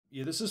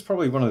Yeah, this is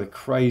probably one of the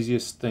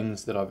craziest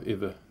things that I've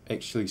ever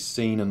actually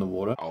seen in the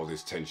water. All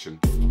this tension,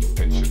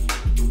 tension,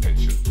 tension,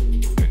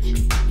 tension,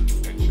 tension,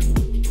 tension,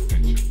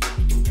 tension.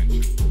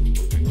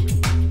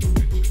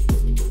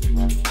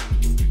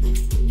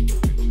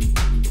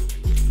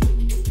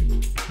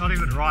 Not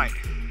even right.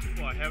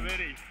 What, how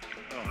many?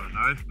 Oh, I don't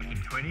know,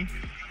 fucking 20.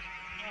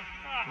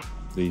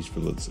 These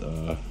fillets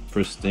are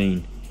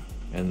pristine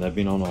and they've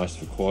been on ice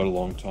for quite a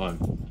long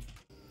time.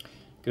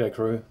 G'day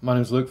crew, my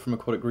name is Luke from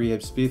Aquatic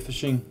Rehab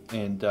Spearfishing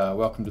and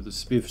welcome to the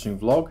Spearfishing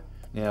vlog.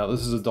 Now this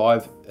is a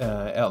dive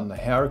out in the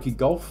Hauraki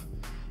Gulf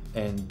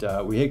and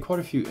we had quite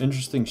a few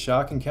interesting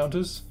shark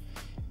encounters,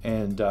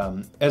 and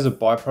as a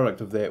byproduct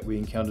of that we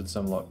encountered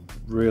some like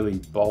really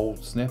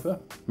bold snapper.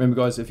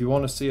 Remember guys, if you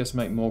want to see us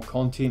make more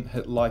content,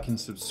 hit like and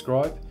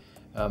subscribe.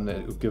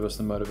 That will give us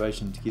the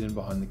motivation to get in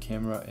behind the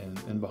camera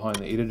and in behind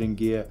the editing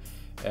gear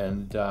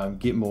and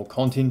get more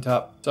content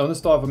up. So on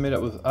this dive I met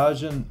up with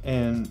Arjun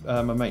and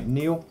my mate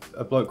Neil,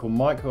 a bloke called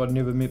Mike who I'd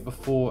never met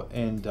before,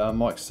 and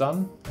Mike's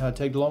son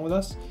tagged along with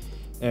us.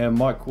 And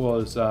Mike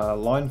was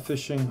line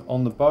fishing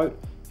on the boat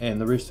and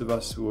the rest of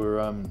us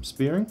were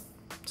spearing.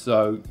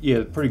 So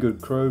yeah, pretty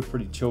good crew,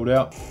 pretty chilled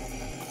out.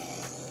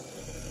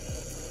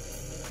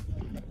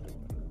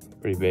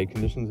 Pretty bad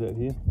conditions out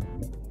here.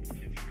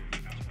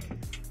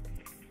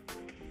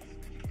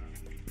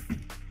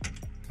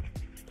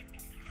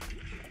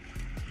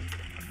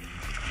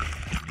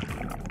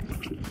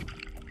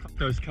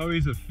 Those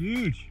koes are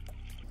huge.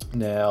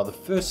 Now the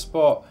first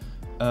spot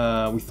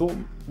we thought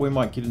we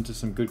might get into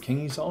some good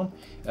kingies on.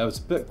 It was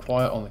a bit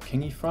quiet on the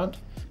kingy front,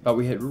 but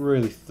we had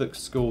really thick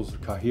schools of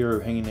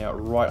koheru hanging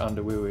out right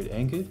under where we'd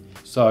anchored.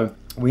 So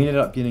we ended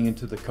up getting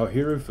into the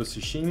koheru for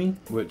sashimi,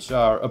 which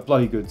are a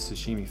bloody good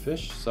sashimi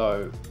fish.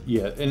 So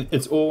yeah, and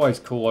it's always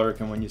cool, I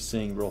reckon, when you're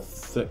seeing real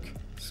thick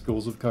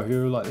schools of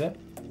koheru like that.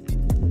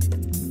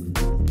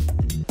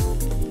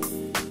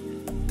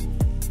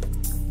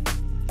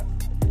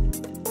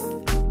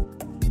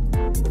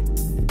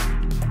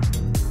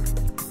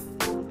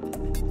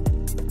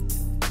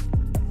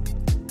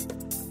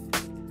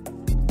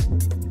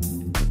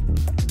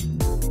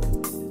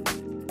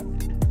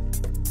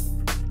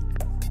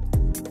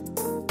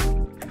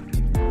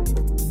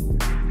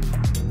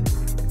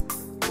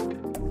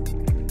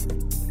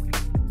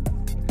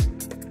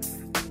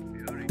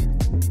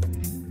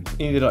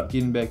 Ended up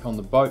getting back on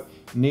the boat.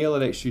 Neil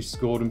had actually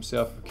scored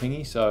himself a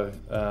kingy, so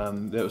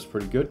that was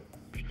pretty good.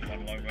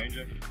 One low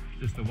ranger.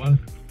 Just the one?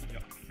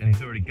 Yep. And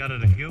he's already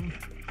gutted and killed.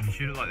 Did you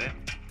shoot it like that?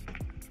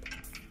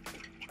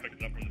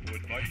 Picked it up from the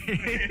board's boat.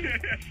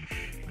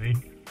 I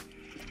mean,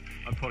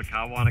 I put a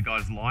carwine on a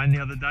guy's line the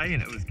other day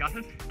and it was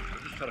gutted.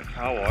 I just got a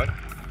carwine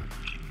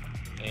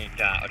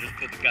and I just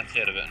put the guts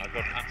out of it, and I've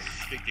got an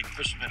unsuspecting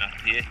fisherman up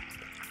here,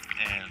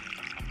 and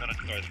I'm going to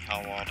throw the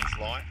carwine on his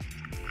line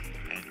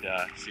and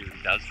see what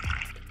he does.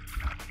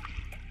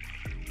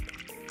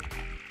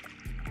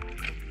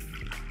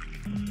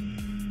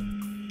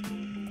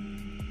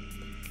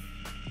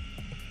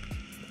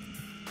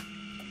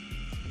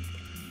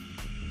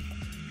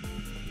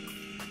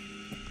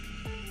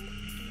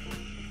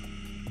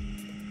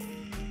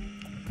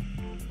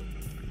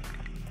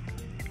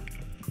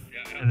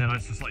 And then I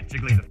was just like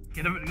jiggling the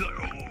get of it, like,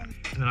 oh.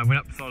 And then I went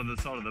up the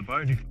side of the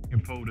boat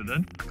and pulled it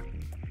in.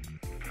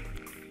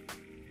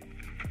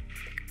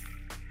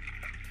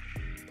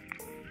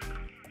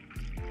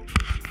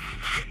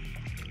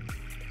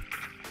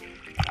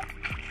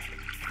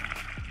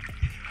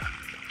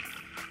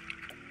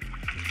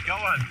 Go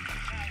on.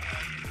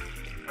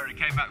 Already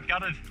came back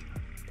gutted.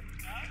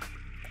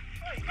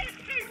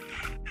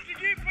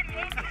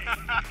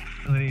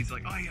 And then he's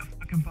like, oh you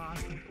fucking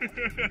bastard.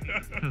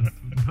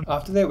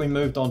 After that we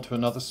moved on to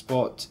another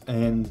spot,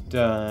 and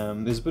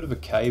there's a bit of a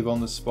cave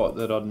on the spot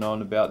that I'd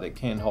known about that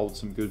can hold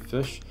some good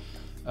fish.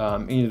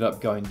 Ended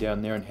up going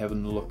down there and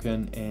having a look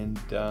in, and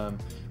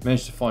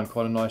managed to find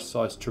quite a nice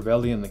sized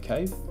Trevally in the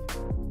cave.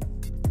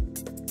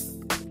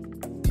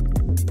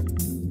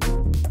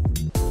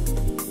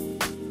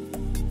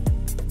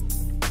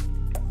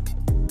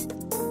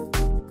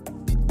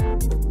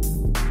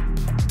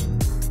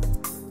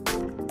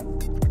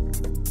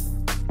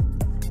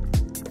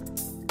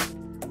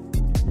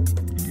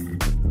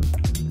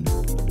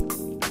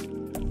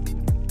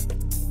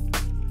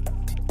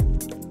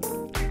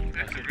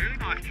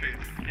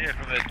 Yeah,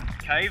 from the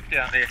cave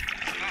down there.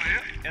 Oh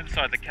yeah?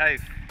 Inside the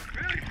cave.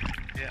 Really?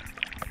 Yeah.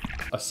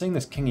 I seen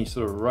this kingy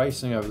sort of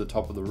racing over the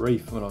top of the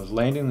reef when I was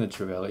landing the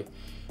Trevally,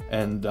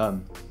 and I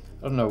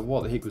don't know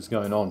what the heck was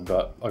going on,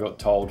 but I got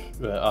told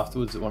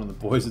afterwards that one of the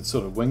boys had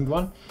sort of winged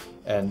one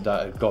and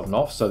it had gotten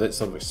off, so that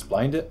sort of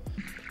explained it.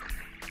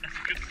 That's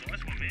a good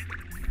size one, man.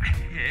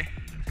 Yeah.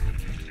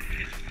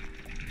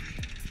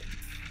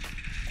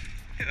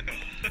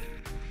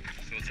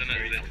 So what's in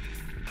it?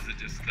 Is it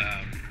just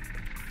a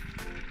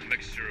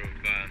mixture of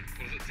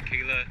what was it,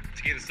 tequila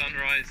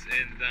sunrise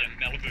and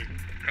Malibu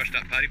crushed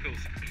up party pills?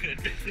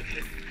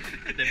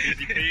 The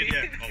busy pea,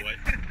 yeah. Oh wait.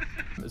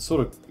 It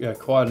sort of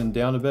quietened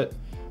down a bit,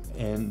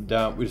 and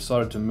we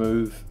decided to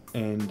move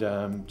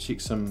and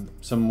check some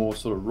more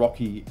sort of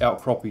rocky,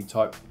 outcroppy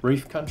type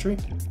reef country.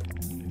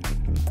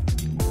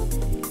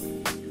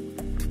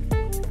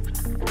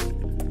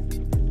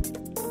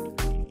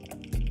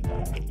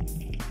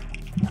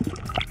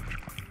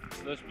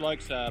 So this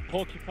bloke's a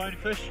porcupine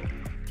fish.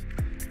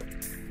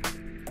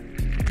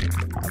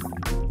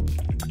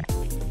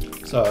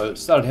 So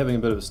started having a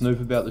bit of a snoop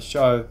about the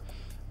show.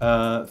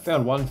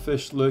 Found one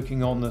fish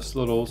lurking on this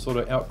little sort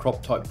of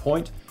outcrop type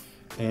point,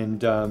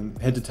 and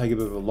had to take a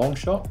bit of a long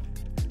shot.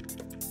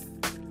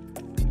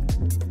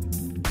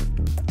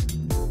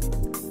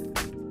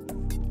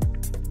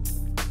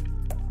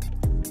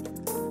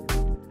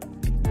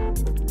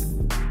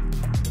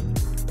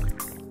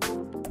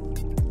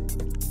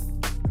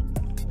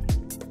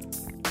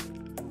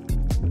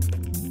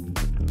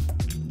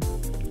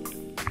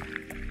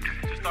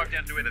 Just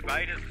down to where the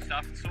bait is and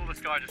stuff, and saw this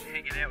guy just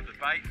hanging out with the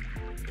bait.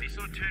 And he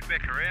sort of turned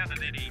back around, and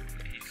then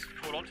he's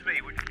caught onto me.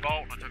 He went to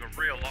bolt, and I took a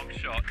real long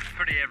shot.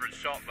 Pretty average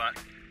shot, but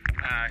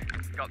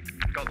got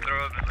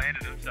through him and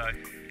landed him. So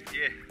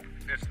yeah,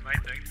 that's the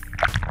main thing.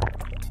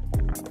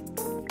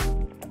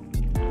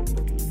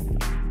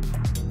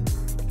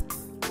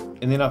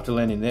 And then after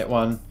landing that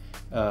one,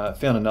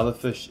 found another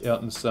fish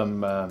out in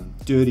some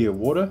dirtier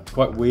water. It's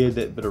quite weird,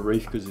 that bit of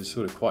reef, because there's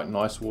sort of quite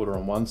nice water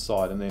on one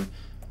side, and then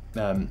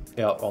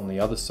out on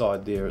the other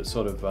side there, it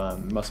sort of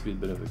must be a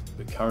bit of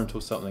a current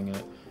or something, and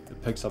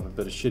it picks up a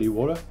bit of shitty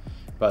water.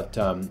 But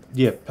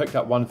yeah, picked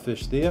up one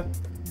fish there.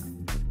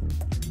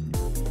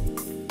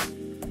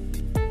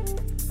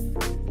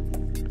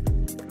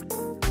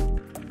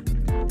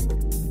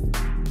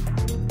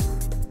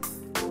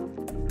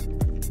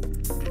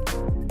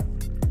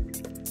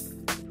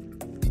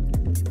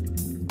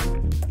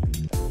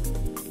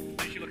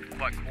 Actually looking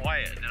quite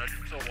quiet, and then I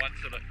just saw one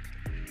sort of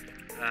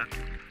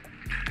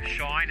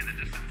shine in the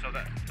distance of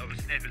a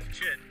snapper's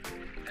chin,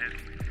 and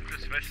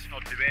this fish,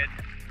 not too bad,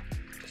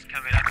 just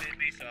coming up at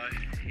me, so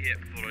yeah,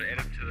 thought I'd add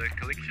him to the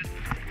collection.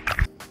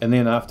 And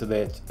then after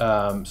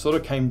that, sort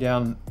of came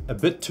down a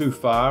bit too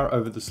far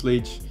over the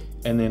sledge,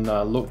 and then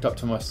looked up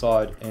to my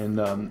side, and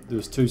there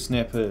was two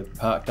snapper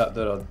parked up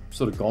that I'd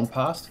sort of gone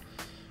past.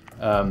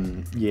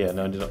 Yeah, and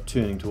I ended up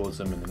turning towards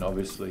them, and then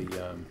obviously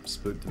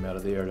spooked them out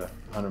of there at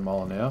 100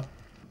 mile an hour.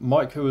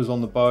 Mike, who was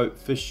on the boat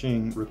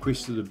fishing,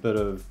 requested a bit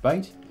of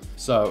bait,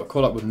 so I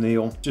caught up with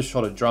Neil, just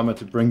shot a drummer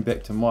to bring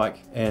back to Mike,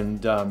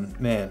 and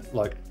man,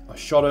 like, I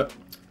shot it,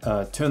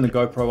 turned the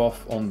GoPro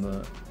off on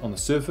the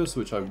surface,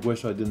 which I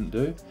wish I didn't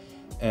do,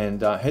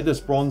 and had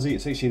this bronzy.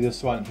 It's actually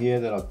this one here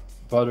that I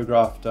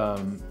photographed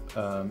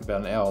about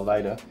an hour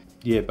later.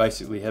 Yeah,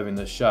 basically having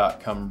the shark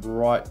come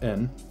right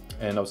in,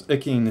 and I was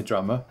icking the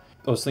drummer.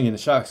 I was thinking the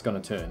shark's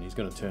going to turn, he's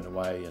going to turn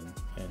away,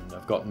 and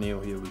I've got Neil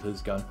here with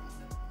his gun.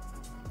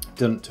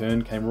 Didn't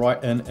turn, came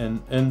right in,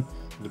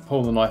 to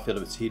pull the knife out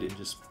of its head and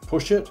just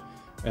push it,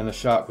 and the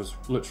shark was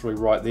literally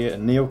right there,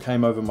 and Neil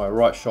came over my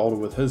right shoulder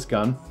with his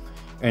gun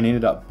and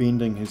ended up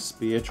bending his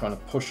spear trying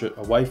to push it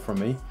away from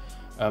me.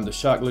 The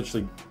shark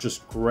literally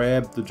just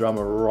grabbed the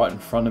drummer right in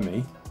front of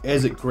me.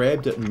 As it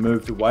grabbed it and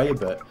moved away a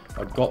bit,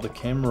 I got the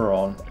camera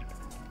on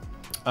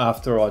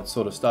after I'd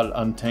sort of started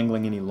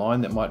untangling any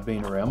line that might have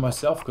been around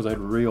myself, because I had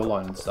reel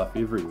line and stuff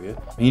everywhere.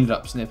 He ended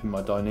up snapping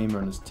my Dyneema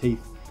in his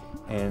teeth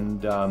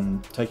and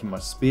taking my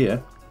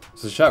spear.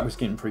 So the shark was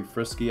getting pretty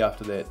frisky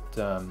after that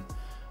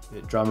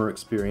drummer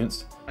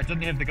experience. I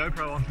didn't have the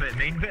GoPro on for that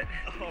main bit.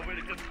 Oh, when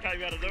it just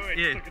came out of nowhere,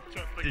 Yeah. took a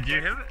shot. Did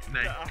you have it?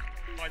 No.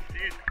 Mine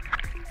did.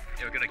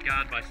 Yeah, we're going to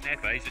guard my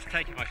snapper. He's just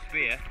taking my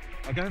spear.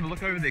 I'll go and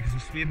look over there because the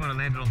spear might have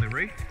landed on the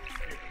reef.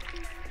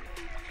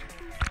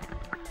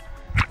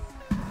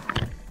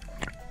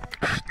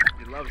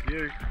 He loves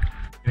you.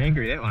 You're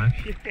angry, that one.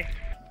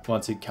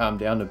 Once he'd calmed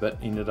down a bit,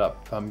 ended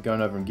up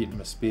going over and getting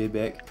my spear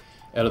back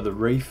out of the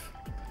reef.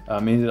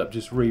 Ended up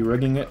just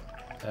re-rigging it.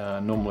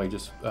 Normally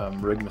just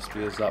rig my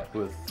spears up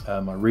with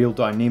my reel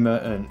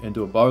Dyneema and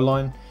into a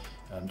bowline,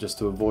 just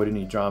to avoid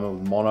any drama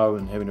with mono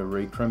and having to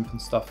re-crimp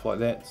and stuff like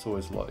that. It's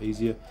always a lot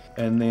easier.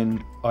 And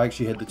then I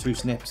actually had the two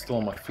snappers still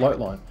on my float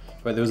line,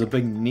 but there was a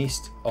big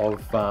nest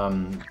of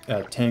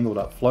tangled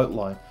up float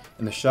line,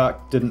 and the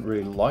shark didn't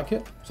really like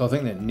it. So I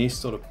think that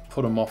nest sort of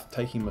put him off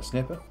taking my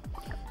snapper.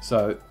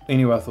 So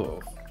anyway, I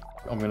thought,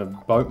 I'm going to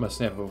boat my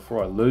snapper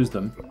before I lose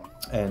them,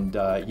 and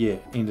yeah,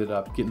 ended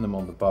up getting them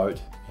on the boat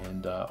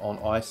and on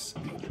ice.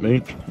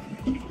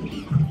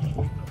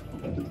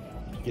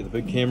 Get the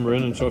big camera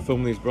in and try to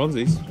film these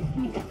bronzies.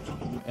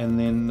 And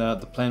then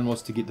the plan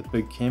was to get the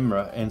big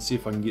camera and see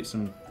if I can get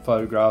some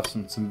photographs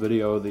and some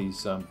video of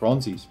these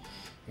bronzies,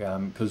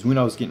 because when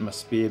I was getting my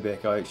spear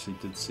back, I actually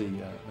did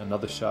see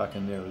another shark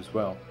in there as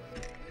well.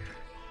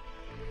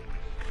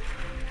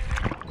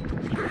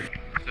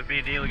 So me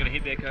and Neil are going to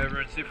head back over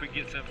and see if we can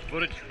get some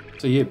footage.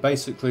 So yeah,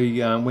 basically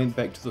went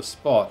back to the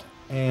spot,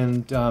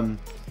 and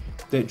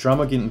that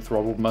drummer getting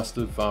throttled must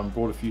have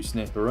brought a few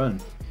snapper in.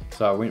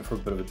 So I went for a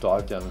bit of a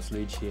dive down this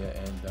ledge here,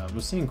 and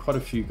was seeing quite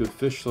a few good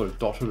fish sort of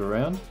dotted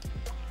around,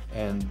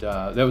 and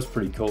that was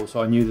pretty cool.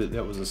 So I knew that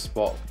that was a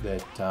spot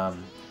that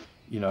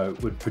you know,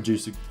 would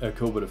produce a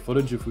cool bit of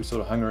footage if we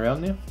sort of hung around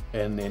there.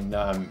 And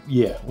then,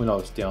 yeah, when I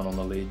was down on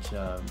the ledge,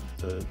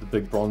 the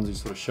big bronzy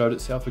sort of showed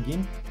itself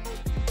again.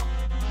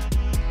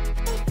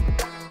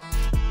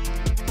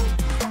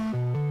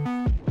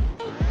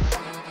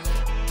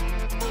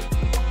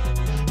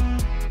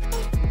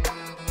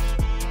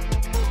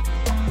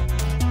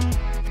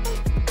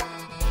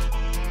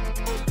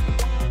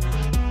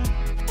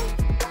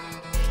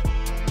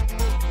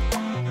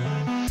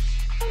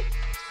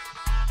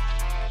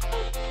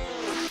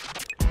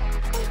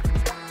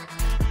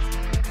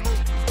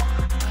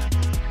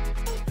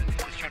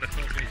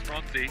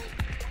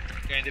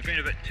 And they've been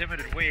a bit timid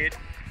and weird,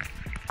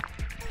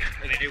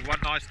 and then did one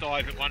nice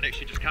dive and one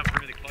actually just come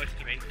really close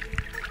to me,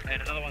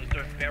 and another one's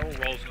doing barrel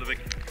rolls with a big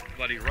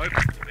bloody rope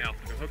in its mouth,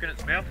 like a hook in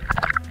its mouth.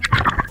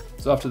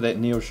 So after that,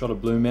 Neil shot a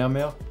blue mau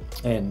mau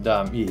and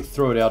yeah,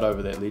 threw it out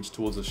over that ledge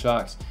towards the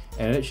sharks,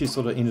 and it actually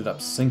sort of ended up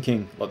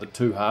sinking, like the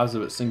two halves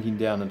of it sinking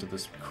down into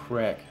this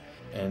crack,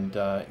 and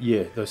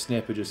yeah, those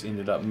snapper just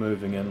ended up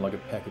moving in like a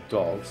pack of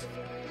dogs.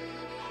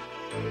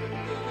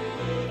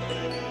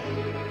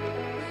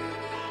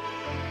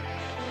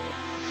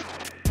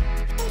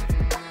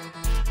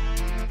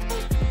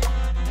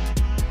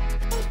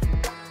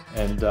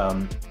 And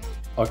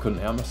I couldn't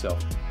help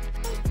myself.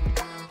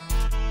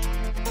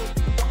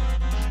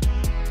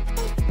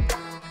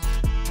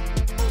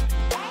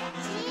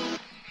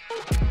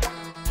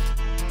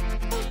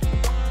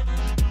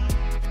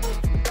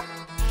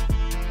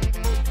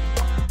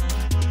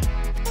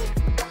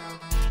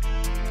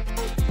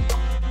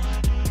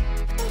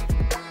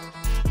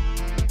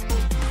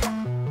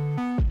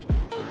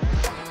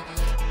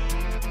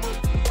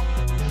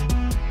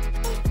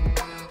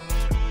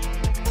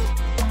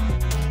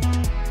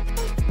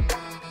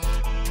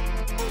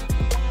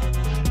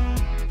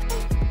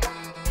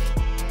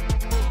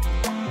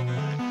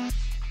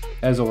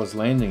 As I was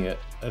landing it,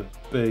 a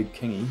big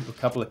kingy, a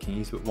couple of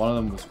kingies, but one of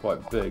them was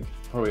quite big,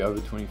 probably over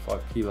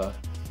 25 kilo,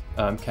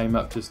 came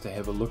up just to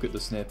have a look at the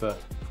snapper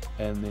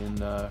and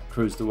then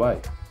cruised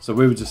away. So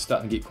we were just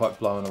starting to get quite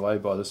blown away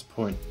by this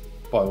point,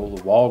 by all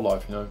the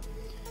wildlife, you know.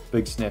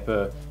 Big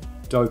snapper,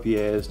 dopey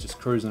as, just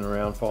cruising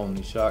around, following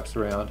these sharks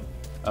around.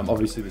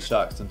 Obviously the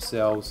sharks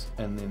themselves,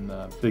 and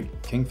then big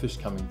kingfish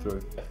coming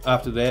through.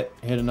 After that,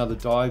 had another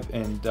dive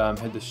and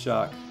had the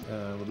shark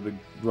with a big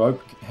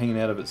rope hanging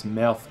out of its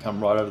mouth come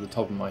right over the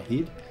top of my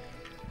head,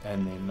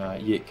 and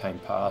then yeah, it came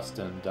past,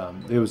 and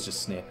there was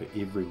just snapper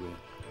everywhere.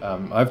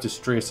 I have to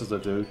stress, as I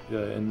do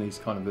in these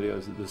kind of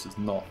videos, that this is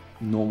not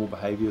normal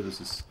behaviour.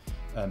 This is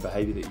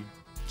behaviour that you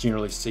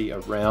generally see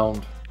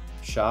around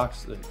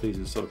sharks. These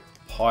are sort of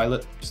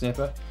pilot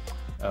snapper.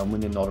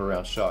 When they're not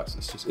around sharks,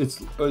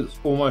 it's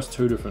almost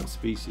two different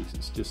species.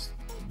 It's just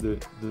the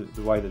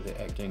way that they're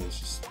acting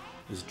is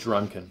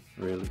drunken,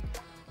 really.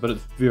 But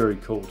it's very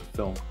cool to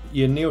film.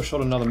 Yeah, Neil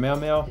shot another mau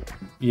mau.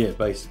 Yeah,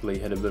 basically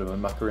had a bit of a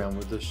muck around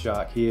with this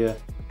shark here.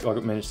 I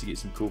managed to get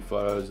some cool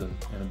photos and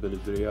a bit of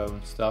video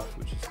and stuff,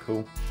 which is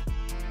cool.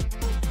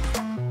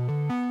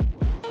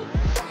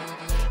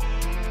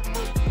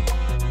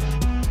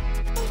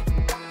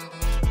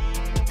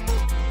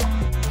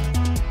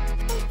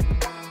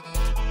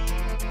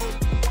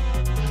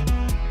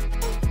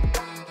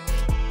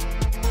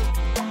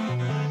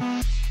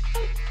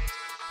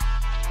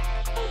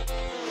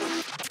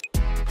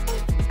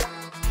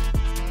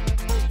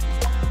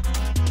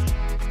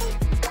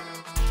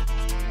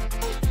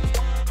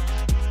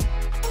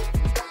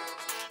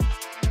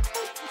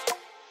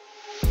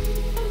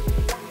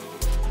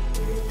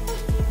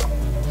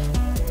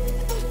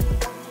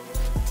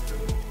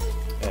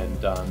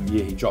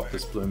 Yeah, he dropped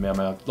this blue mau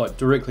mau like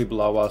directly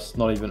below us,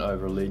 not even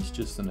over a ledge,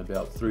 just in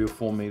about 3 or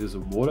 4 meters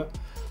of water,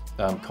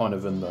 kind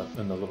of in the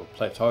little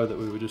plateau that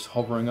we were just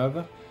hovering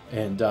over.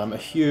 And a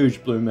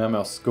huge blue mau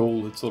mau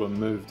school had sort of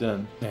moved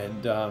in,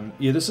 and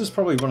yeah, this is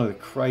probably one of the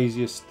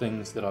craziest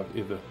things that I've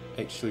ever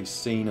actually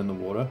seen in the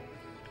water.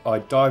 I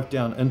dived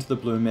down into the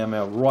blue mau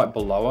mau right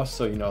below us,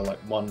 so you know, like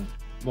one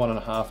and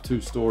a half,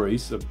 2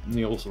 stories, so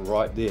Neil's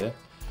right there,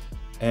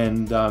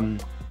 and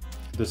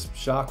this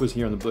shark was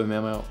here in the blue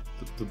mau mau.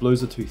 The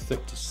blues are too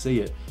thick to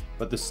see it,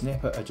 but the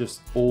snapper are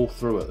just all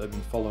through it. They've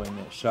been following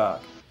that shark,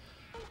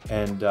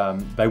 and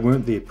they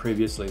weren't there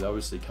previously. They're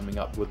obviously coming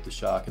up with the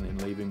shark and then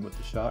leaving with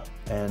the shark.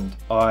 And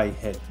I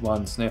had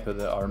one snapper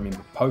that I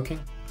remember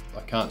poking.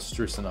 I can't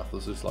stress enough,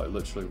 this is like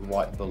literally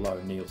right below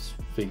Neil's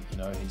feet, you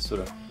know, he's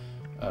sort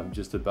of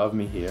just above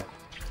me here.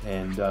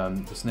 And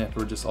the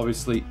snapper are just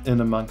obviously in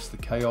amongst the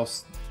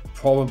chaos.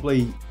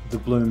 Probably the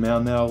blue mau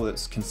mau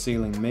that's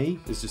concealing me.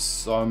 There's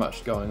just so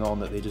much going on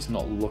that they're just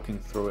not looking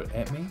through it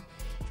at me.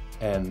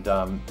 And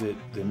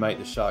their mate,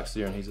 the shark's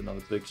there, and he's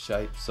another big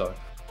shape. So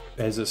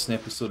as the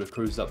snapper sort of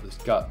cruised up this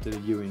gut, did a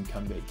U-turn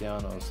come back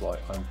down, I was like,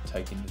 I'm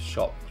taking the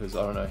shot, because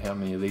I don't know how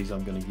many of these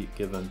I'm going to get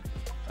given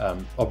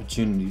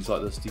opportunities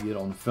like this to get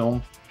on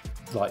film.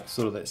 Like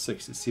sort of that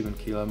 6 to 7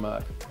 kilo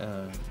mark,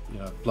 you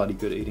know, bloody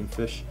good eating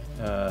fish.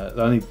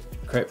 The only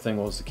crap thing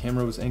was the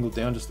camera was angled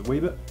down just a wee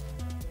bit.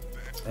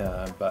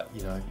 But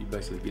you know, you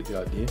basically get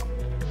the idea.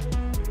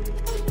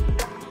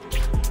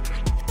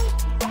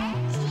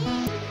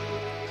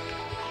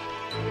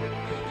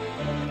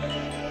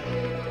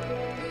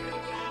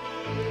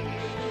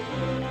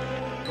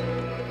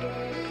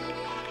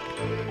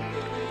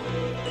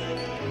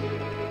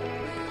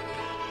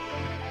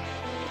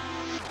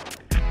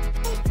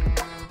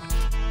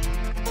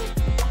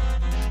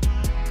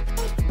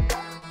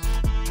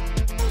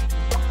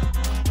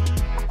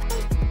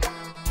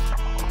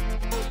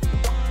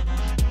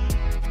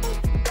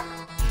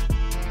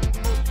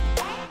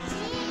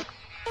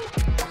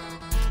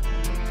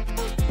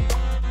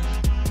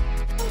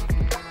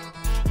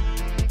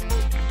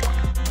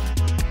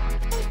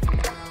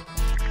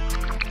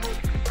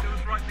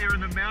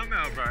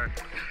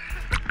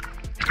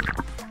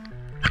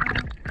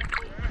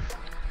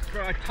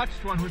 Bro, I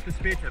touched one with the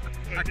spear tip.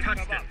 I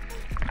touched it.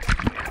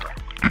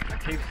 I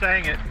keep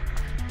saying it.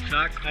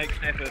 Sharks make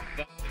snapper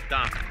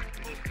dumb.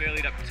 Just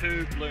barely up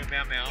 2 blue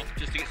mouth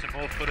just to get some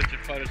more footage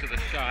and photos of the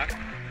shark.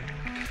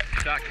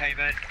 Shark came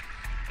in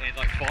and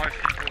like 5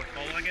 people were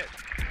following it.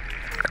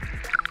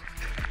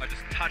 I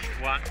just touched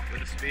one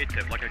with a spear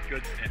tip like a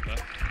good snapper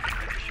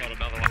and just shot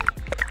another one.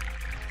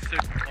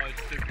 Super close,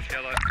 super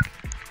shallow.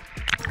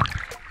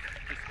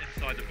 Just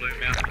inside the blue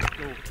mouth.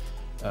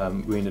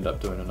 Cool. We ended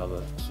up doing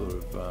another sort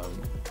of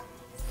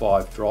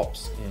 5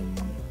 drops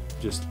and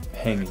just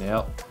hanging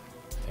out,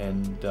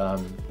 and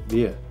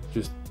yeah,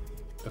 just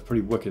a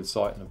pretty wicked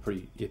sight and a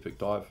pretty epic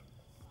dive.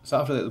 So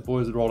after that, the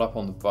boys had rolled up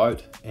on the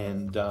boat,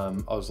 and I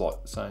was like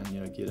saying, you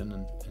know, get in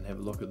and have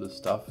a look at this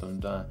stuff,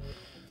 and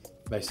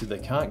they said they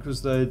can't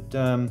because they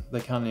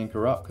can't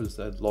anchor up because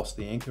they'd lost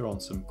the anchor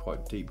on some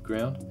quite deep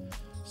ground.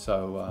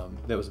 So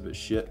that was a bit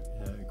shit.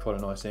 Quite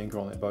a nice anchor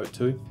on that boat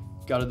too.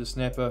 Gutted the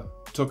snapper,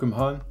 took him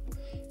home,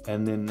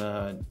 and then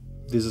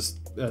there's this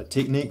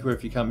technique where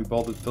if you can't be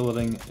bothered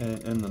filleting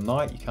in the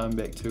night, you come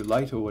back too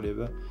late or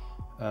whatever,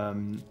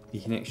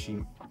 you can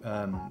actually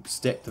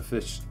stack the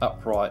fish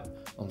upright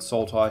on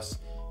salt ice,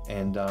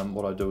 and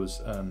what I do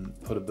is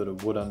put a bit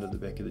of wood under the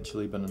back of the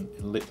chili bin and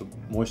let the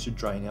moisture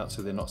drain out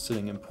so they're not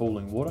sitting in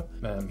pooling water.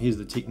 Here's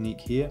the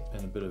technique here,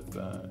 and a bit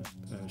of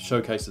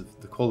showcase of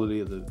the quality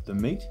of the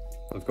meat.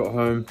 I've got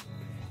home,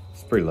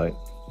 it's pretty late,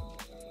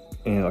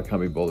 and I can't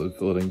be bothered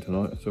filleting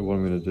tonight, so what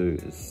I'm going to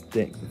do is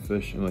stack the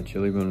fish in my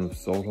chili bin with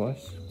salt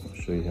ice. I'll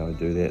show you how I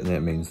do that, and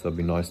that means they'll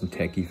be nice and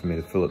tacky for me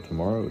to fillet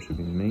tomorrow, which would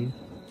be mean,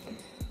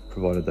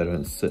 provided they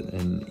don't sit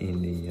in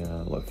any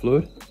like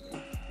fluid.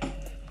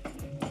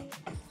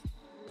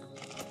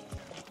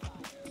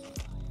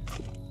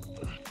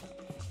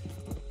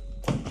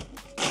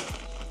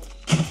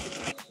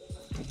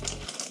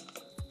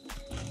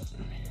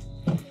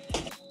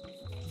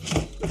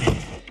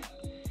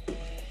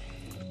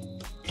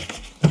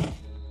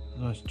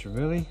 Nice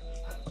Trevally,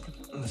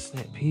 a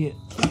snap here,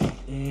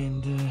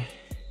 and a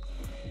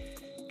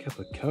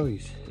couple of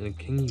Koheru's and a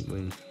kingy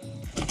wing.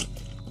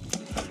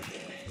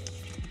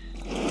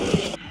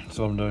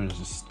 So what I'm doing is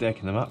just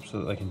stacking them up so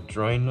that they can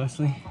drain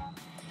nicely.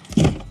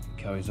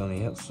 Koheru's on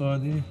the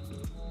outside there.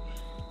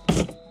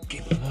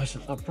 Keep them nice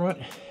and upright.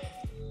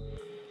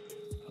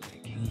 Put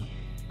that kingy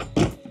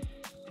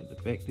at the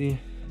back there.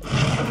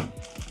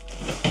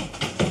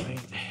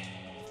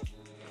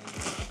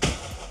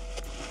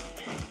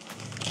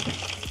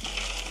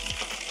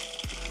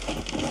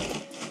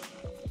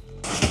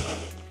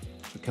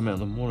 Come out in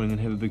the morning and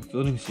have a big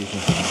filleting session.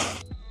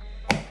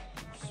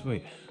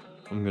 Sweet.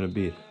 I'm going to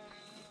bed.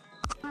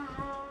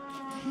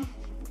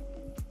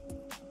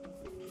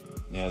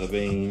 Now they've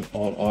been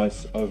on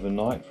ice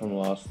overnight from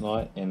last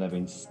night, and they've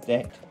been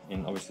stacked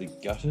and obviously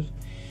gutted,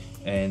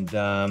 and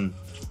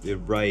they're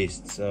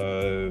raised,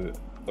 so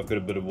I've got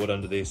a bit of wood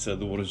under there so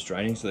the water's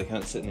draining so they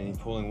can't sit in any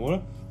pooling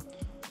water.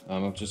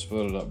 I've just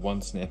filled up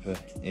one snapper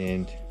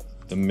and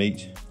the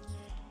meat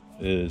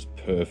is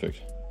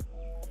perfect.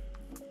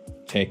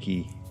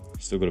 Tacky,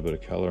 still got a bit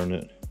of colour in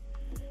it,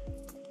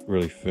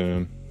 really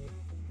firm,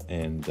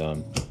 and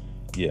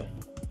yeah.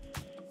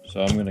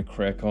 So I'm going to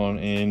crack on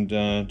and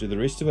do the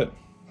rest of it.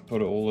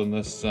 Put it all in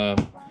this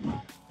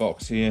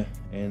box here,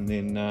 and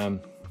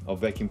then I'll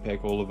vacuum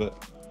pack all of it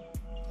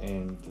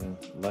and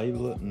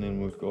label it, and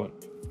then we've got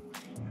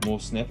more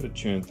snapper to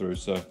churn through,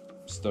 so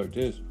stoked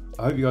as.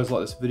 I hope you guys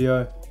like this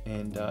video,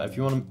 and if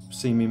you want to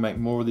see me make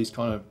more of these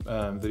kind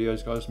of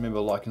videos, guys, remember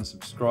to like and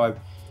subscribe.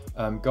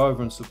 Go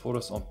over and support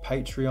us on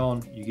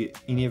Patreon. You get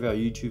any of our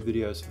YouTube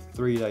videos for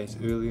 3 days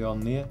early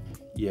on there.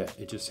 Yeah,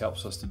 it just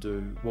helps us to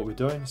do what we're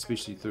doing,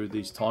 especially through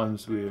these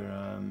times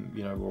where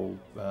you know, we're all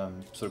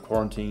sort of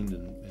quarantined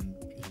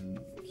and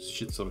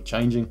shit sort of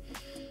changing.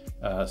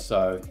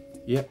 So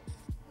yeah,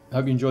 I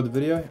hope you enjoyed the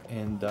video,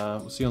 and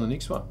we'll see you on the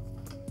next one.